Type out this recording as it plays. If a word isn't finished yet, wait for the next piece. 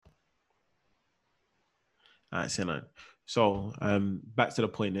All right, so now, so back to the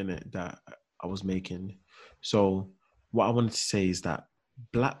point in it that I was making. So what I wanted to say is that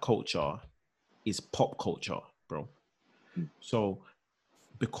black culture is pop culture, bro. Mm. So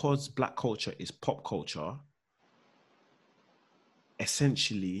because black culture is pop culture,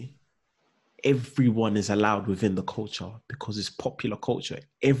 essentially everyone is allowed within the culture because it's popular culture.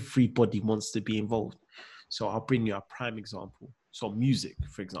 Everybody wants to be involved. So I'll bring you a prime example. So music,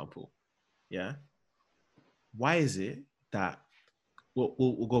 for example, yeah. Why is it that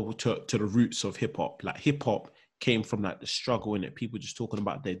we'll go to the roots of hip hop? Like hip hop came from like the struggle in it, people just talking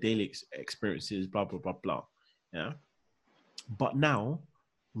about their daily experiences, blah blah blah blah. Yeah, but now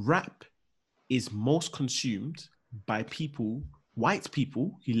rap is most consumed by people, white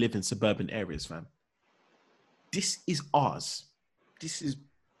people who live in suburban areas, fam. This is ours. This is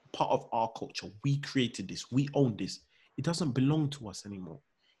part of our culture. We created this. We own this. It doesn't belong to us anymore.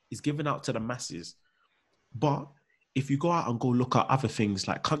 It's given out to the masses. But if you go out and go look at other things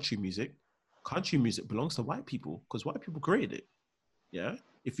like country music belongs to white people because white people created it. Yeah.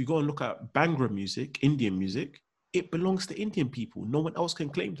 If you go and look at Bhangra music, Indian music, it belongs to Indian people. No one else can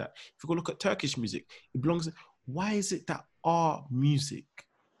claim that. If you go look at Turkish music, it belongs. Why is it that our music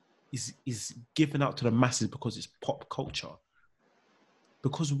is given out to the masses because it's pop culture?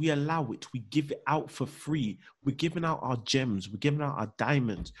 Because we allow it, we give it out for free. We're giving out our gems, we're giving out our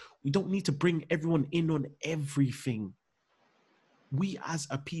diamonds. We don't need to bring everyone in on everything. We as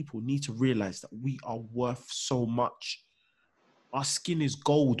a people need to realize that we are worth so much. Our skin is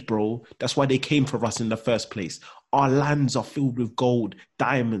gold, bro. That's why they came for us in the first place. Our lands are filled with gold,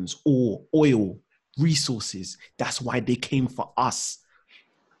 diamonds, ore, oil, resources. That's why they came for us.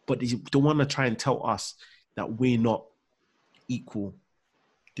 But they don't want to try and tell us that we're not equal.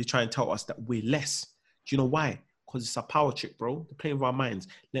 They try and tell us that we're less. Do you know why? Because it's a power trip, bro. They're playing with our minds,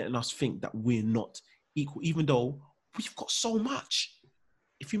 letting us think that we're not equal, even though we've got so much.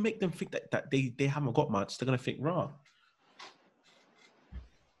 If you make them think that they haven't got much, they're gonna think, rah,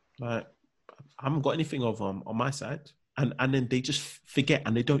 like I haven't got anything of on my side. And then they just forget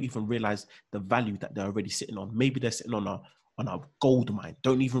and they don't even realize the value that they're already sitting on. Maybe they're sitting on a gold mine.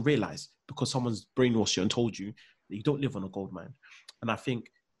 Don't even realize because someone's brainwashed you and told you that you don't live on a gold mine. And I think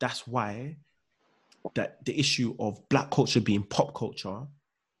that's why that the issue of black culture being pop culture,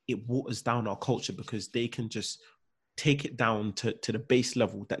 it waters down our culture because they can just take it down to the base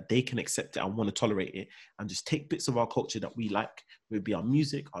level that they can accept it and want to tolerate it and just take bits of our culture that we like, whether it be our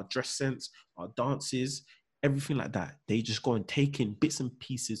music, our dress sense, our dances, everything like that. They just go and take in bits and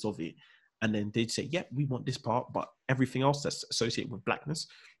pieces of it. And then they say, yeah, we want this part, but everything else that's associated with blackness,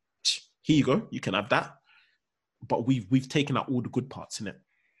 here you go, you can have that. But we've taken out all the good parts in it.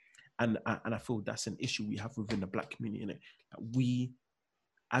 And I feel that's an issue we have within the black community in it. That we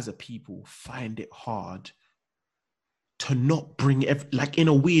as a people find it hard to not bring like in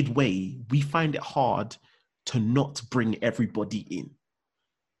a weird way, we find it hard to not bring everybody in.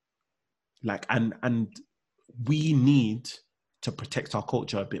 Like and we need to protect our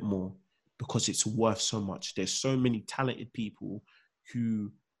culture a bit more because it's worth so much. There's so many talented people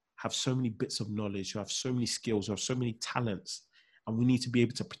who have so many bits of knowledge, who have so many skills, who have so many talents, and we need to be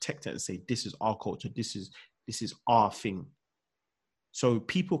able to protect it and say, this is our culture, this is our thing. So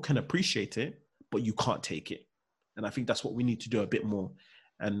people can appreciate it, but you can't take it. And I think that's what we need to do a bit more.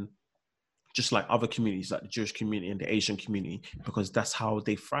 And just like other communities, like the Jewish community and the Asian community, because that's how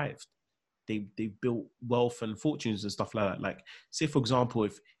they thrived. They built wealth and fortunes and stuff like that. Like, say for example,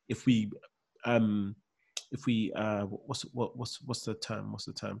 if we um what's the term? What's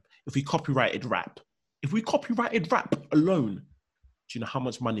the term? If we copyrighted rap, if we copyrighted rap alone, do you know how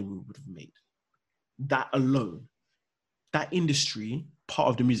much money we would have made? That alone, that industry, part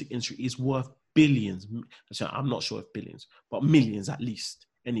of the music industry, is worth billions. I'm not sure if billions, but millions at least.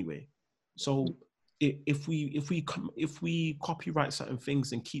 Anyway, so if we copyright certain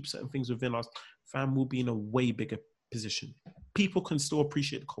things and keep certain things within us, fam will be in a way bigger position. People can still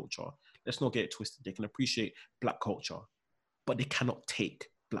appreciate the culture. Let's not get it twisted. They can appreciate black culture, but they cannot take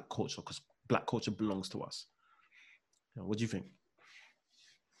black culture because black culture belongs to us. What do you think?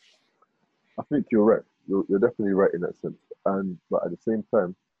 I think you're right. You're definitely right in that sense. And but at the same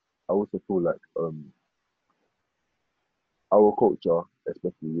time, I also feel like our culture,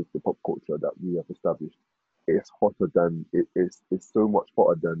 especially with the pop culture that we have established, it's hotter than it's so much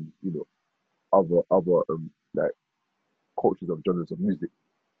hotter than other like cultures of genres of music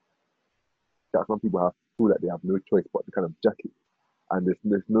that some people have feel like they have no choice but to kind of jack it. And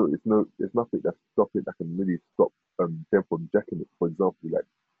there's nothing that's stopping that can really stop them from jacking it. For example, like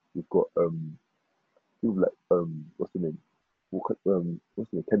we've got people like what's the name? What's the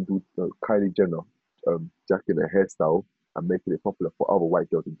name? Kendall, Kylie Jenner. jacking a hairstyle and making it popular for other white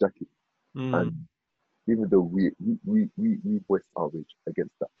girls to jack it. Mm. And even though we voiced outrage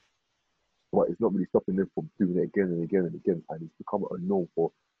against that, but it's not really stopping them from doing it again and again and again. And it's become a norm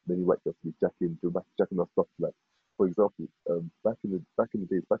for many white girls to be jacking our stuff. Like, for example, back in the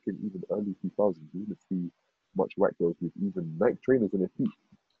days, back in even early 2000s, you wouldn't see much white girls with even Nike trainers on their feet.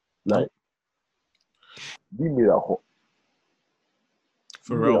 Like, Nope. we made that hot. We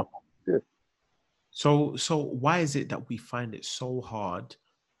For made that real. hot. Yeah. So why is it that we find it so hard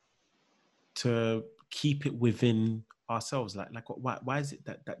to keep it within ourselves? Like why is it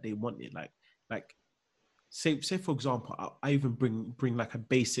that they want it? Like say for example, I even bring like a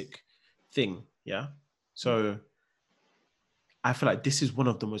basic thing, yeah. So I feel like this is one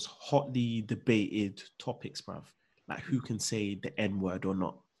of the most hotly debated topics, bruv. Like who can say the N word or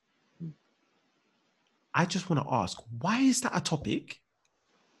not? I just want to ask, why is that a topic?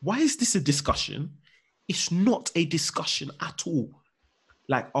 Why is this a discussion? It's not a discussion at all.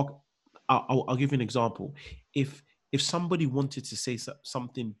 Like I'll give you an example. If somebody wanted to say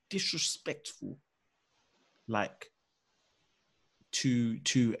something disrespectful, like to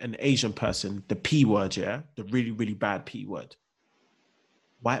an Asian person, the P word, yeah, the really really bad P word.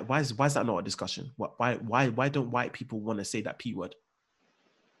 Why is that not a discussion? Why don't white people want to say that P word?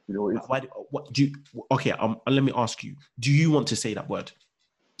 You know, it's What do you? Okay, let me ask you. Do you want to say that word?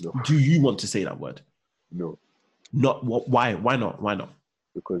 no, Do you want to say that word? no, Not what? Why? Why not? Why not?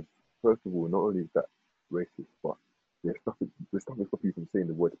 because first of all, not only is that racist, but there's stop you from saying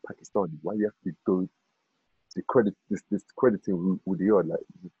the word Pakistani. Why do you have to go discrediting who they are? Like,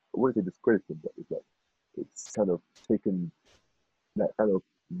 I wouldn't say discrediting, but it's like it's kind of taken like kind of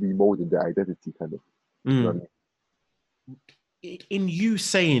remolding their identity, kind of. You know what I Mm. mean? In you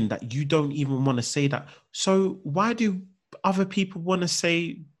saying that you don't even want to say that, so why do other people want to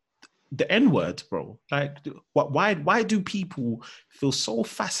say the N word, bro? Like, why do people feel so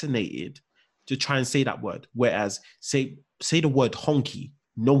fascinated to try and say that word? Whereas say the word honky,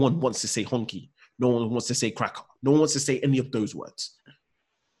 no one wants to say honky, no one wants to say cracker, no one wants to say any of those words,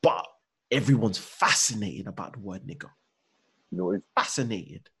 but everyone's fascinated about the word nigger. You know, it's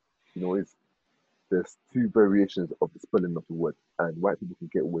Fascinated. you know, it's there's two variations of the spelling of the word, and white people can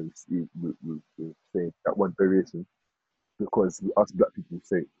get away with saying that one variation because us black people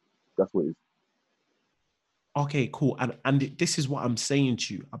say it. That's what it is. Okay, cool. And this is what I'm saying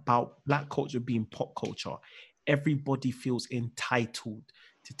to you about black culture being pop culture. Everybody feels entitled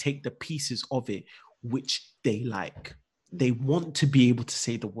to take the pieces of it which they like. They want to be able to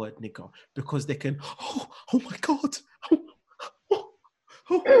say the word nigger because they can, oh my God. Oh,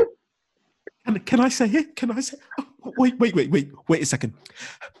 oh. Can I say it? Can I say wait a second.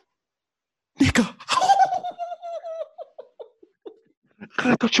 Nigger.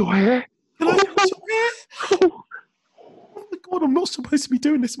 Can I touch your hair? Can I touch your hair? Oh my God, I'm not supposed to be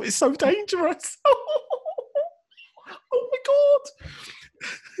doing this, but it's so dangerous. Oh my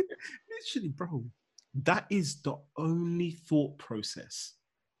God. Literally, bro, that is the only thought process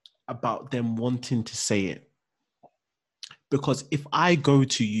about them wanting to say it. Because if I go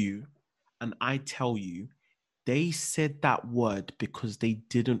to you and I tell you, they said that word because they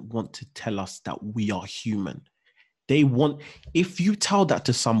didn't want to tell us that we are human. They want, if you tell that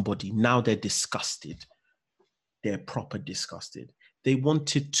to somebody, now they're disgusted. They're proper disgusted. They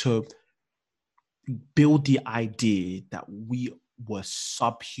wanted to build the idea that we were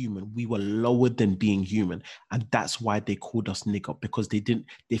subhuman, we were lower than being human, and that's why they called us nigger, because they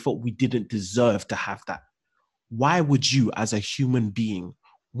thought we didn't deserve to have that. Why would you as a human being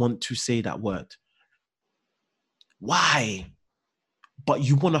want to say that word? Why? But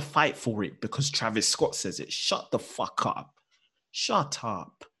you want to fight for it because Travis Scott says it. Shut the fuck up. Shut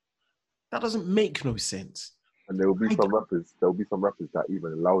up. That doesn't make no sense. And there will be some rappers. There will be some rappers that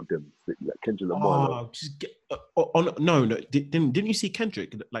even allowed them, to, like Kendrick Lamar. Just get no. Didn't you see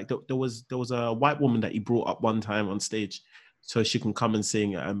Kendrick? Like there was a white woman that he brought up one time on stage, so she can come and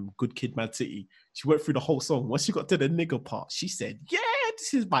sing "Good Kid, Mad City." She went through the whole song. Once she got to the nigger part, she said, "Yeah,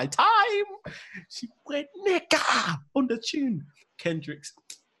 this is my time." She went nigger on the tune. Kendrick's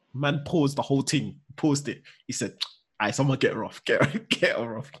man paused the whole thing, paused it. He said, "All right, someone get her off, get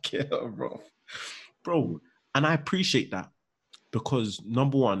her off, bro." And I appreciate that. Because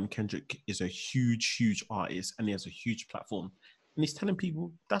number one, Kendrick is a huge artist and he has a huge platform. And he's telling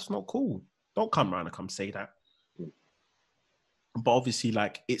people that's not cool. Don't come around and come say that. But obviously,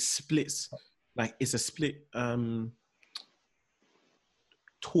 like it splits, like it's a split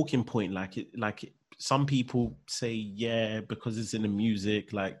talking point. Some people say, yeah, because it's in the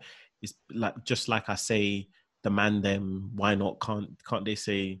music, like it's like just like I say, the man them, why not? Can't they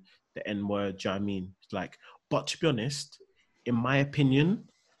say the N word. Do you know what I mean? Like, but to be honest, in my opinion,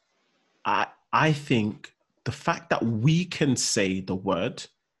 I think the fact that we can say the word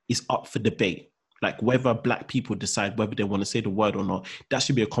is up for debate. Like whether black people decide whether they want to say the word or not, that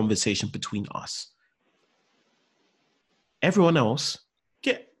should be a conversation between us. Everyone else,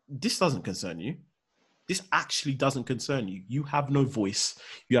 this doesn't concern you. This actually doesn't concern you. You have no voice.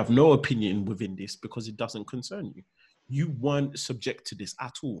 You have no opinion within this because it doesn't concern you. You weren't subject to this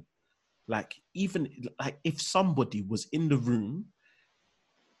at all. Like, even like if somebody was in the room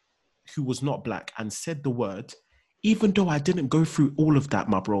who was not black and said the word, even though I didn't go through all of that,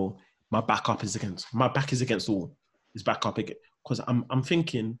 my bro, my back is against all. It's back up again. Because I'm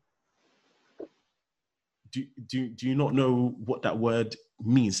thinking, do you not know what that word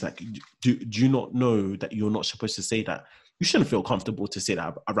means? Like, do you not know that you're not supposed to say that? You shouldn't feel comfortable to say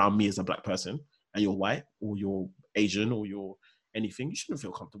that around me as a black person, and you're white or you're Asian or you're anything. You shouldn't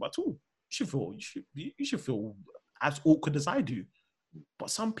feel comfortable at all. You should feel as awkward as I do. But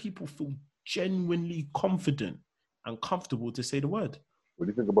some people feel genuinely confident and comfortable to say the word. What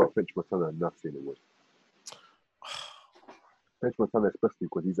do you think about French Montana not saying the word? French Montana, especially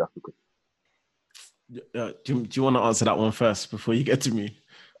because he's African. Do you want to answer that one first before you get to me?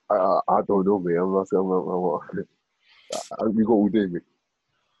 I don't know, man. We got all day, mate.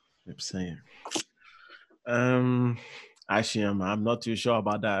 I'm saying. Actually, I'm not too sure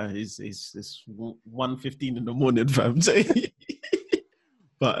about that. It's 1:15 in the morning, fam.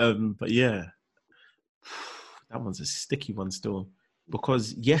 But yeah, that one's a sticky one still.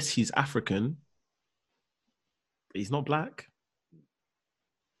 Because yes, he's African, but he's not black.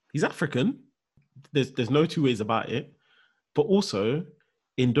 He's African. There's no two ways about it. But also,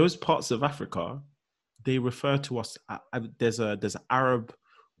 in those parts of Africa, they refer to us. There's an Arab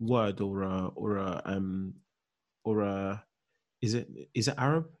word or a is it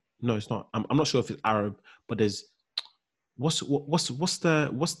Arab? No, it's not. I'm not sure if it's Arab, but there's what's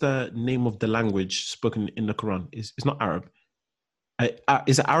the name of the language spoken in the Quran? It's not Arab.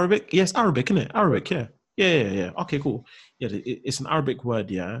 Is it Arabic? Yes, Arabic, isn't it? Arabic, yeah. Yeah. Okay, cool. Yeah, it's an Arabic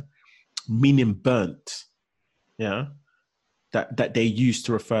word, yeah, meaning burnt, yeah. That they use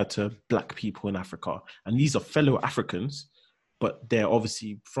to refer to black people in Africa, and these are fellow Africans, but they're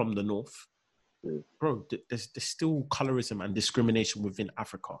obviously from the north. Bro, there's still colorism and discrimination within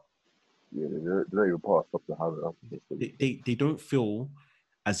Africa. Yeah, they're not even part of stuff to have. They don't feel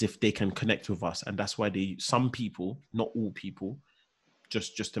as if they can connect with us, and that's why some people, not all people,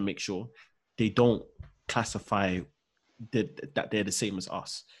 just to make sure, they don't classify that they're the same as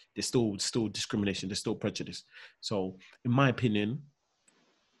us. There's still discrimination. There's still prejudice. So, in my opinion,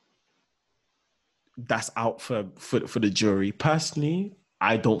 that's out for the jury. Personally,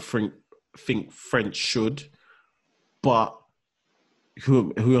 I don't think French should, but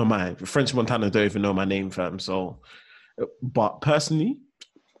who am I? French Montana don't even know my name, fam. So, but personally,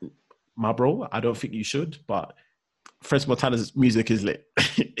 my bro, I don't think you should. But French Montana's music is lit.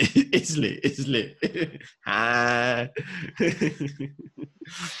 It's lit.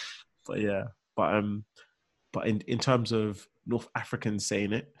 But yeah, but in terms of North Africans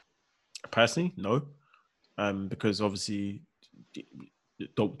saying it, personally, no, because obviously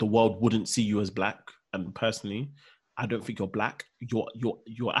the world wouldn't see you as black, and personally, I don't think you're black.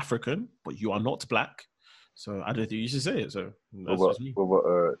 You're African, but you are not black. So I don't think you should say it. So that's just me. What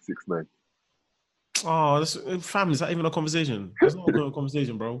about 6ix9ine? Oh, fam, is that even a conversation? It's not a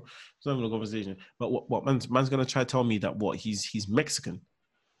conversation, bro. It's not even a conversation. But what man's gonna try to tell me that what he's Mexican?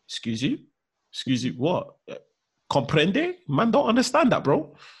 Excuse you? What? Comprende? Man, don't understand that,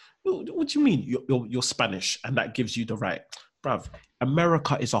 bro. What do you mean? You're Spanish, and that gives you the right, bruv.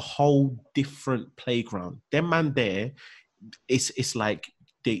 America is a whole different playground. Them man there, it's like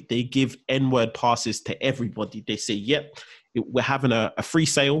they give N-word passes to everybody. They say, yep, we're having a free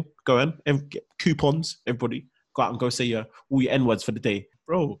sale. Go on, get coupons. Everybody go out and go say all your N-words for the day.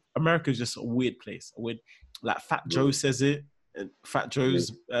 Bro, America is just a weird place. Like Fat Joe says it. And Fat Joe's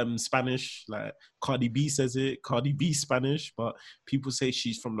Spanish. Like Cardi B says it. Cardi B Spanish. But people say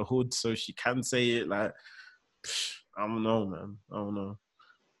she's from the hood, so she can say it. Like, I don't know, man. I don't know.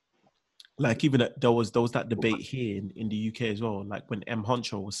 Like even there was that debate here in the UK as well. Like when M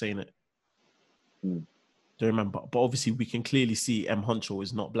Huncho was saying it. Do you remember? But obviously we can clearly see M Huncho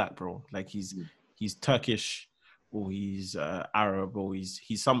is not black, bro. Like he's Turkish, or he's Arab, or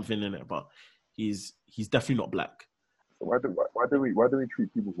he's something in it, but he's definitely not black. So why do we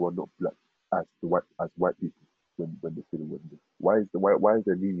treat people who are not black as white people when they say the word? Why is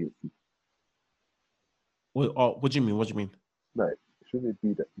there leniency? What do you mean? Like, shouldn't it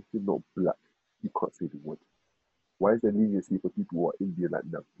be that if you're not black, you can't say the word? Why is there leniency for people who are Indian like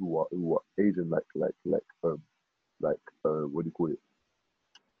that, who are Asian what do you call it?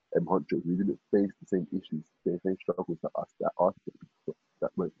 Hunchos, we didn't face the same issues, the same struggles that us, that artists,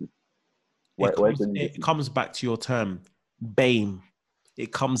 that went through. Why is there It leniency? comes back to your term, BAME.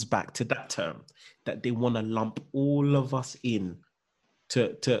 It comes back to that term that they want to lump all of us in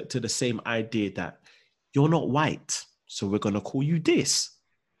to the same idea that you're not white, so we're going to call you this.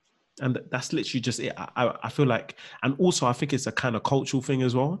 And that's literally just it. I feel like, and also I think it's a kind of cultural thing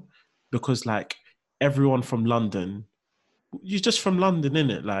as well, because like everyone from London, you're just from London,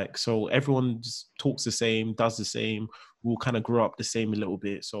 innit? Like, so everyone just talks the same, does the same. We all kind of grew up the same a little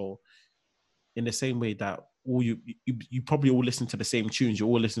bit. So in the same way that all you probably all listen to the same tunes. You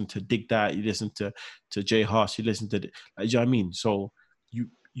all listen to Dig That. You listen to Jay Harsh. You listen to, like, do you know what I mean? So you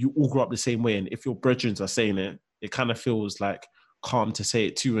all grew up the same way. And if your brethren are saying it, it kind of feels like calm to say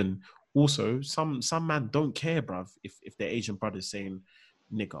it too. And also, some man don't care, bruv, if their Asian brother's saying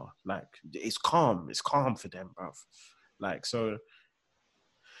nigger. Like, it's calm. It's calm for them, bruv. Like, so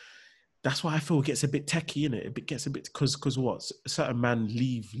that's why I feel it gets a bit techie, innit? It gets a bit, because what? Certain man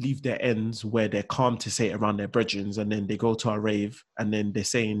leave their ends where they're calm to say it around their brethren, and then they go to a rave and then they're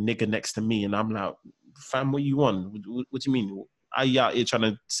saying nigger next to me, and I'm like, fam, what you want? What do you mean? Are you out here trying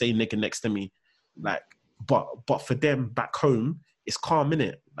to say nigger next to me? Like, but for them back home, it's calm,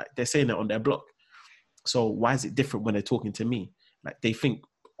 innit? Like, they're saying it on their block. So why is it different when they're talking to me? Like, they think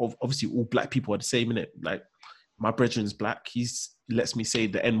obviously all black people are the same, innit? Like, my brethren's black. He lets me say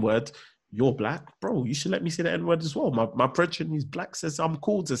the N word. You're black, bro. You should let me say the N word as well. My brethren, he's black, says I'm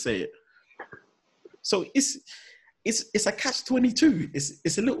cool to say it. So it's a catch-22.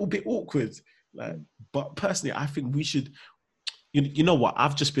 It's a little bit awkward. Like, but personally, I think we should. You know what?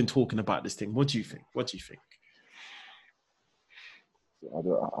 I've just been talking about this thing. What do you think? What do you think?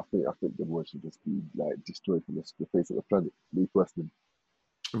 I think the word should just be like destroyed from the face of the planet. Me personally,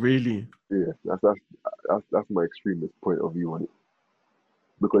 Really? yeah, that's my extremist point of view on it,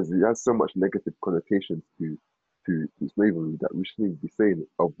 because it has so much negative connotations to slavery that we shouldn't even be saying it.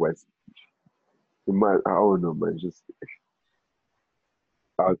 Otherwise, I don't know, man. It's just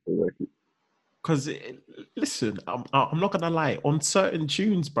I don't like it. Because listen, I'm not gonna lie. On certain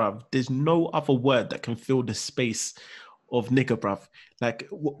tunes, bruv, there's no other word that can fill the space of nigger, bruv. Like,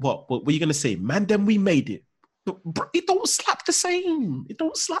 what were you gonna say? Man, then we made it. Bro, it don't slap the same. It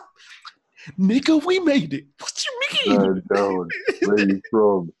don't slap. Nigga, we made it. What do you mean? Man down, where you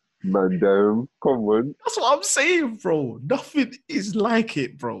from? Man down, come on. That's what I'm saying, bro. Nothing is like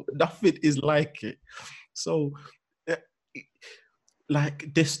it, bro. Nothing is like it. So, eh,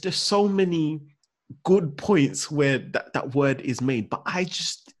 like, there's so many good points where that word is made, but I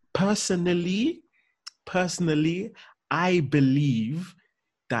just personally, I believe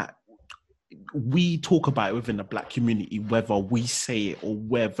that we talk about it within the black community, whether we say it or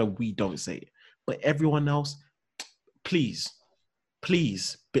whether we don't say it. But everyone else, please,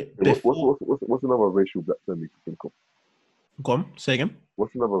 before. What's another racial black term you can think of? Go on, say again.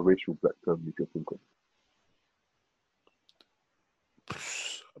 What's another racial black term you can think of?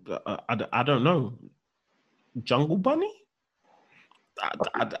 I don't know. Jungle Bunny?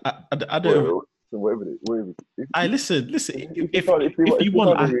 I don't. So whatever it is. I listen. If you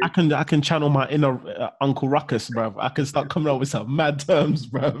want, I can channel my inner Uncle Ruckus, bruv. I can start coming up with some mad terms,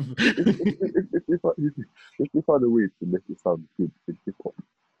 bruv. If we find a way to make it sound good in hip hop,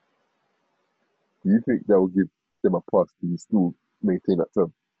 do you think that will give them a pass to still maintain that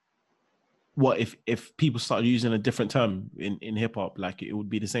term? What if people start using a different term in hip hop, like it would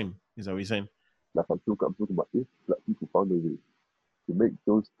be the same? Is that what you're saying? Like I'm talking about if black people found a way to make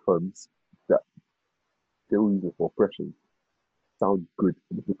those terms that they were using for oppression sound good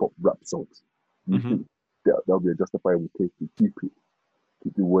in the hip hop rap songs. Do you think that'll be a justifiable case to keep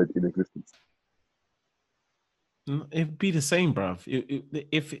the word in existence? It'd be the same, bruv.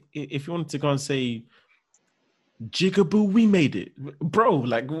 If you wanted to go and say Jigaboo, we made it, bro.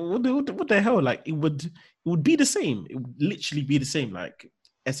 Like, what the hell? Like, it would be the same. It would literally be the same. Like,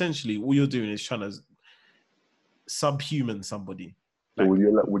 essentially, all you're doing is trying to subhuman somebody. So would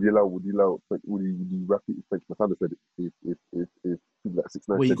you rap it if French Montana said it? If people like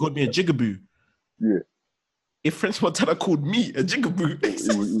 6ix9ine Wait, you called me a jigaboo? Yeah. If French Montana called me a jigaboo, he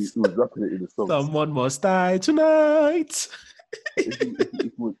was rapping it in the song. Someone must die tonight. if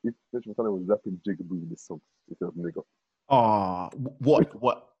French Montana was rapping jigaboo in the song instead of nigga. Oh, what?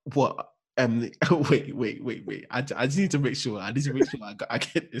 Wait. I just need to make sure. I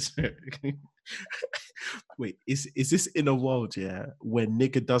get this. Wait, is this in a world, yeah, where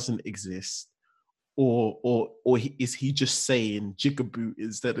nigga doesn't exist, or is he just saying jigaboo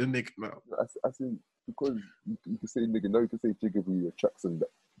instead of nigga now? I think because you can say nigga, now you can say jigaboo or tracks and that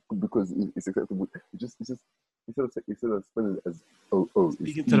because it's acceptable. It's just instead of spelling it as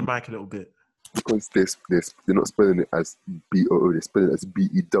Speaking to the mic a little bit. because they're not spelling it as BOO, they're spelling it as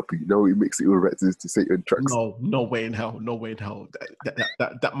BEW. Now it makes it all right to say on tracks. No way in hell.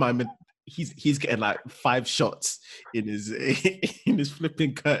 That man, he's getting like 5 shots in his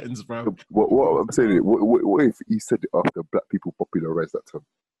flipping curtains, bro. What I'm saying is, what if he said it after black people popularized that term?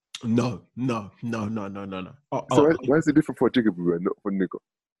 No. So why is it different for jigaboo and not for nigga?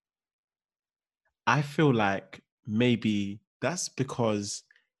 I feel like maybe that's because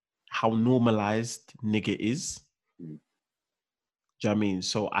how normalized nigga is. Do you know what I mean?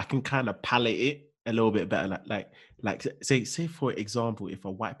 So I can kind of palate it a little bit better. Like say for example, if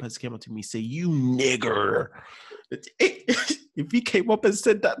a white person came up to me, say, "You nigger," if he came up and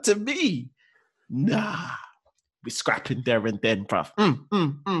said that to me, nah, we're scrapping there and then, bruv.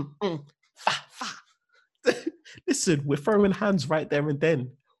 Listen, we're throwing hands right there and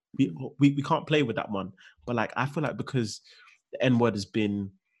then. We can't play with that one. But like, I feel like because the N word has been,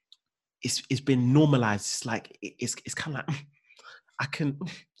 it's been normalized. It's like it's kind of like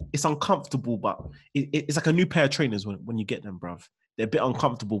it's uncomfortable, but it's like a new pair of trainers when you get them, bruv. They're a bit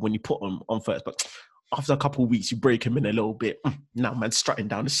uncomfortable when you put them on first, but after a couple of weeks, you break them in a little bit. Now, man, strutting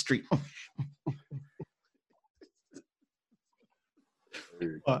down the street.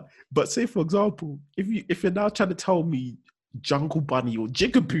 But say, for example, if you're now trying to tell me Jungle Bunny or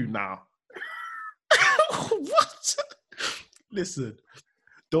Jigaboo now, what? Listen,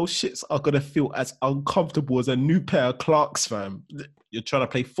 those shits are gonna feel as uncomfortable as a new pair of Clarks, fam. You're trying to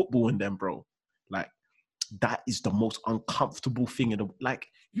play football in them, bro. Like, that is the most uncomfortable thing in the like.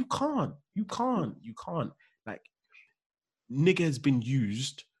 You can't. Like, nigga has been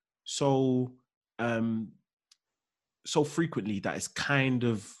used so so frequently that it's kind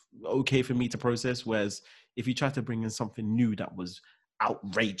of okay for me to process. Whereas if you try to bring in something new that was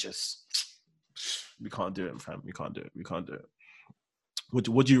outrageous, we can't do it, fam. We can't do it.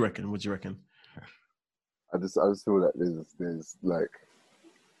 What do you reckon? I just feel like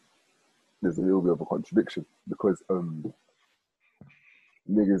there's a little bit of a contradiction because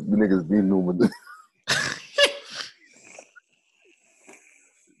niggas being normal.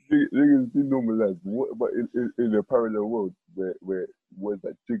 Niggas been normalized, but in a parallel world where words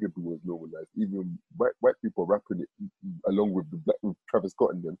like jigaboo was normalized, even white people rapping it along with with Travis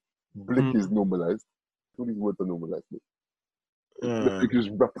Scott and them. Blick is normalized. All these words are normalized. They can just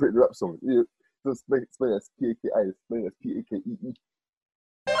rap songs. Yeah, just spell it as P-A-K-I, spell it as P-A-K-E-E.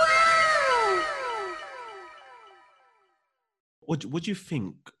 What do you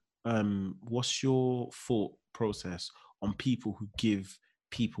think? What's your thought process on people who give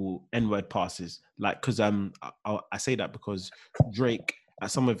people N-word passes? Like, because I say that because Drake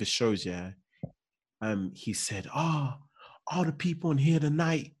at some of his shows, he said, all the people in here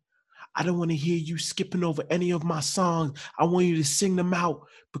tonight, I don't want to hear you skipping over any of my songs. I want you to sing them out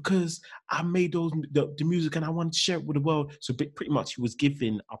because I made the music and I want to share it with the world. So pretty much he was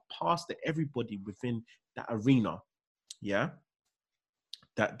giving a pass to everybody within that arena,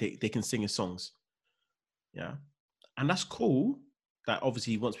 that they can sing his songs. Yeah. And that's cool. That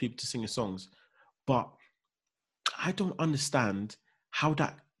obviously he wants people to sing his songs. But I don't understand how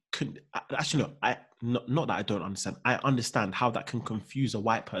that can actually not that I don't understand. I understand how that can confuse a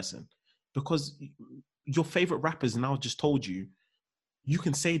white person. Because your favorite rappers now just told you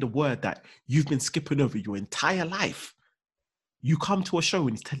can say the word that you've been skipping over your entire life. You come to a show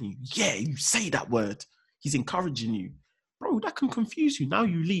and he's telling you, yeah, you say that word. He's encouraging you. Bro, that can confuse you. Now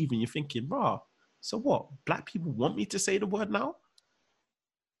you leave and you're thinking, bro, so what? Black people want me to say the word now?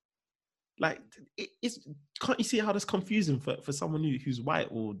 Like, can't you see how that's confusing for someone who's white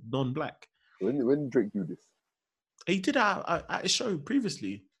or non-black? When did Drake do this? He did that at a show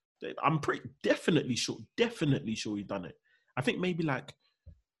previously. I'm definitely sure he done it. I think maybe like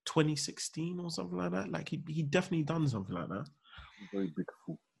 2016 or something like that. Like he definitely done something like that. Very big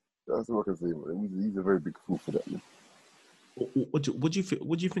fool. That's what I can say. Man. He's a very big fool for that. Man. What do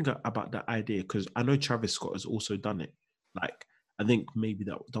you think about that idea? Because I know Travis Scott has also done it. Like, I think maybe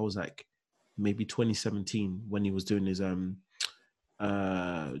that was like maybe 2017 when he was doing his Birds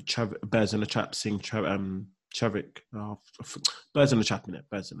in the Trap sing Chavik, Birds in the Trap, innit?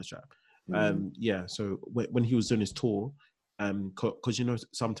 Birds in the Trap. So when he was doing his tour, because you know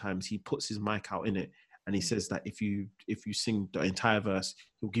sometimes he puts his mic out in it and he says that if you sing the entire verse,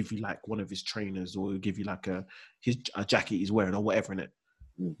 he'll give you like one of his trainers or he'll give you like a jacket he's wearing or whatever in it.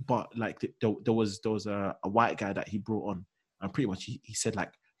 But like there was a white guy that he brought on, and pretty much he said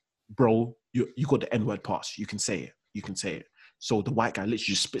like, bro, you got the N-word pass. You can say it. So the white guy literally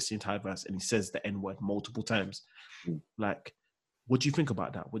just spits the entire verse and he says the N-word multiple times. Like, what do you think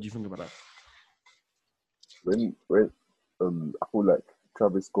about that? What do you think about that? When I feel like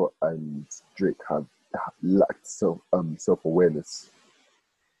Travis Scott and Drake have lacked self-awareness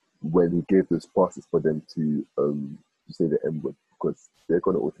when he gave those passes for them to say the N word, because they're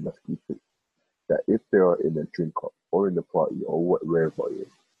gonna automatically think that if they are in a drink up or in a party or wherever it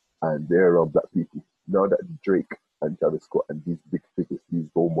is, and they're around black people, now that Drake and Travis Scott and these big figures, these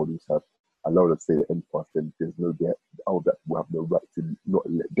role models have allowed them to say the N pass, then there's no our black people have no right to not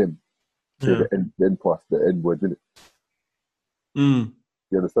let them say the N pass, the N word, innit?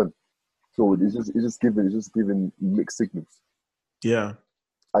 You understand? So it's just giving mixed signals. Yeah.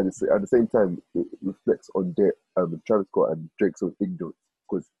 At the same time, it reflects on their Travis Scott and Drake's own ignorance.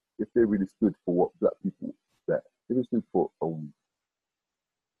 Because if they really stood for what black people, that if they stood for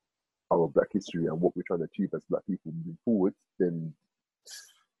our black history and what we're trying to achieve as black people moving forward, then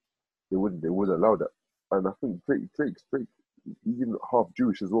they wouldn't allow that. And I think Drake, he's even half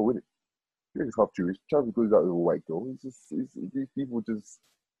Jewish as well, isn't it? Drake is half Jewish. Travis goes out with a white girl. These people just,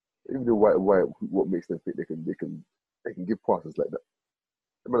 even the white, what makes them think they can give passes like that?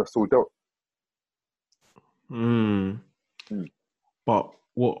 The man are sold out. But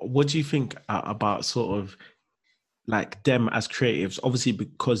what do you think about sort of like them as creatives? Obviously,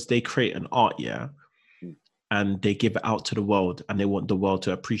 because they create an art, and they give it out to the world, and they want the world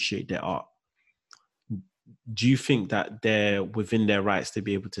to appreciate their art. Do you think that they're within their rights to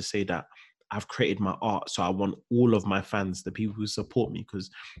be able to say that I've created my art, so I want all of my fans, the people who support me, because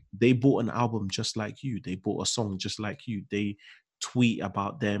they bought an album just like you, they bought a song just like you, they tweet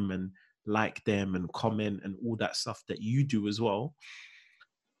about them and like them and comment and all that stuff that you do as well,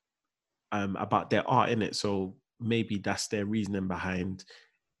 about their art, in it. So maybe that's their reasoning behind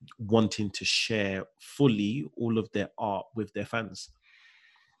wanting to share fully all of their art with their fans.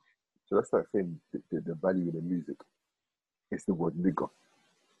 So that's like saying the value in the music is the word nigger.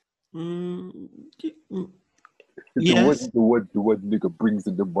 Yes. The word nigger brings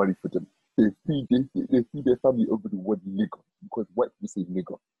in the money for them. They feed their family over the word nigger because white people say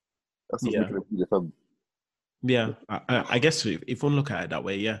nigger. That's what's making them feed their family. Yeah, I guess if one look at it that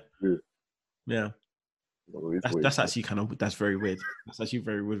way, yeah. That's actually that's very weird. That's actually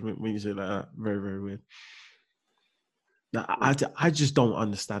very weird when you say that. Very, very weird. I just don't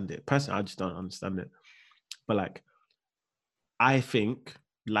understand it. Personally, I just don't understand it. But like, I think,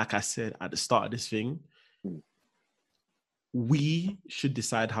 like I said at the start of this thing, we should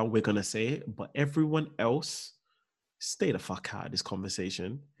decide how we're gonna say it, but everyone else, stay the fuck out of this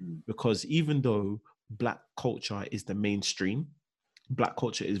conversation, because even though black culture is the mainstream, black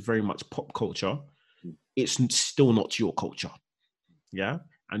culture is very much pop culture, it's still not your culture. Yeah.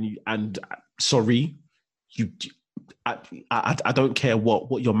 And sorry, I don't care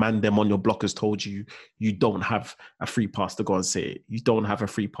what your man them on your block has told you. You don't have a free pass to go and say it. You don't have a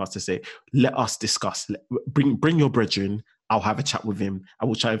free pass to say, let us discuss. Bring your brethren. I'll have a chat with him. I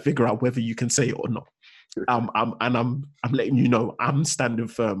will try and figure out whether you can say it or not. I'm letting you know, I'm standing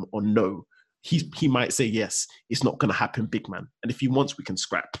firm on no. He might say yes. It's not gonna happen, big man. And if he wants, we can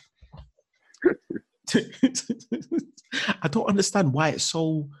scrap. I don't understand why it's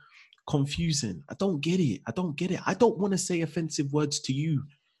so confusing. I don't get it. I don't want to say offensive words to you.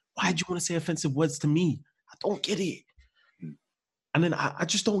 Why do you want to say offensive words to me? I don't get it. And then I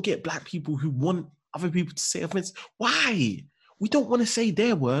just don't get black people who want other people to say offensive. Why? We don't want to say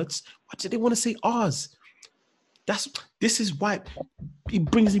their words. Why do they want to say ours? This is why it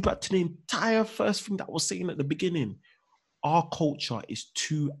brings me back to the entire first thing that I was saying at the beginning. Our culture is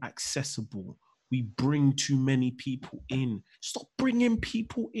too accessible. We bring too many people in. Stop bringing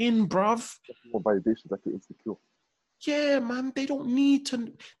people in, bruv. More validation, like you're insecure. Yeah, man. They don't need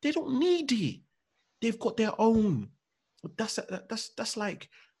it. They've got their own. That's like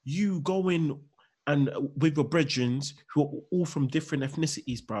you going and with your brethren who are all from different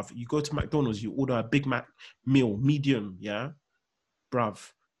ethnicities, bruv. You go to McDonald's, you order a Big Mac meal, medium, yeah,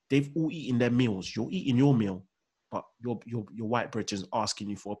 bruv. They've all eaten their meals. You're eating your meal, but your white brethren's asking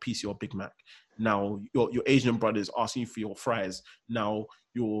you for a piece of your Big Mac. Now your Asian brother's asking you for your fries. Now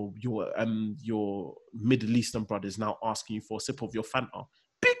your Middle Eastern brother's now asking you for a sip of your Fanta.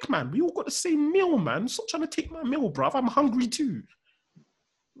 Big man, we all got the same meal, man. Stop trying to take my meal, bruv. I'm hungry too.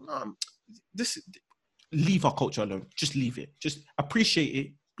 Leave our culture alone. Just leave it. Just appreciate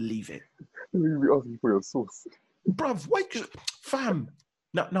it. Leave it. You'll be asking for your sauce, bruv. Why, fam?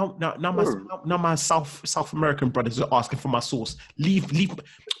 Now my South American brothers are asking for my sauce. Leave.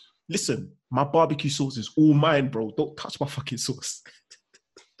 Listen, my barbecue sauce is all mine, bro. Don't touch my fucking sauce.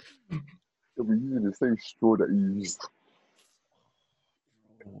 You'll be using the same straw that you used.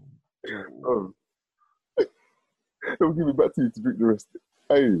 Oh, they'll give it back to you to drink the rest.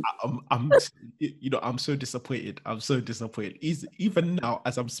 Hey, I'm so disappointed. I'm so disappointed. Even now,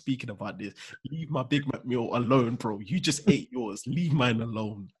 as I'm speaking about this, leave my Big Mac meal alone, bro. You just ate yours. Leave mine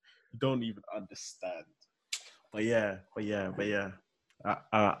alone. You don't even understand. But yeah.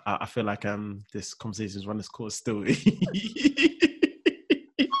 I feel like this conversation is running its course still.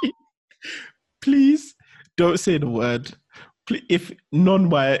 Please don't say the word. Please, if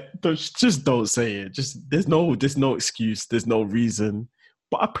non-white, just don't say it. Just there's no excuse. There's no reason.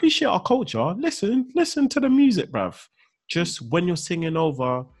 But I appreciate our culture. Listen to the music, bruv. Just when you're singing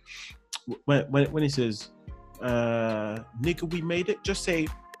over, when he says, "Nigga, we made it," just say,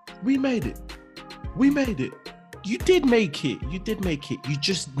 "We made it. We made it." You did make it. You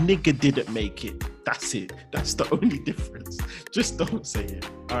just nigga didn't make it. That's it. That's the only difference. Just don't say it.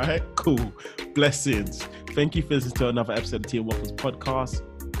 All right? Cool. Blessings. Thank you for listening to another episode of Tea and Waffles podcast.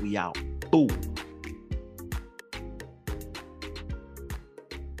 We out. Boom.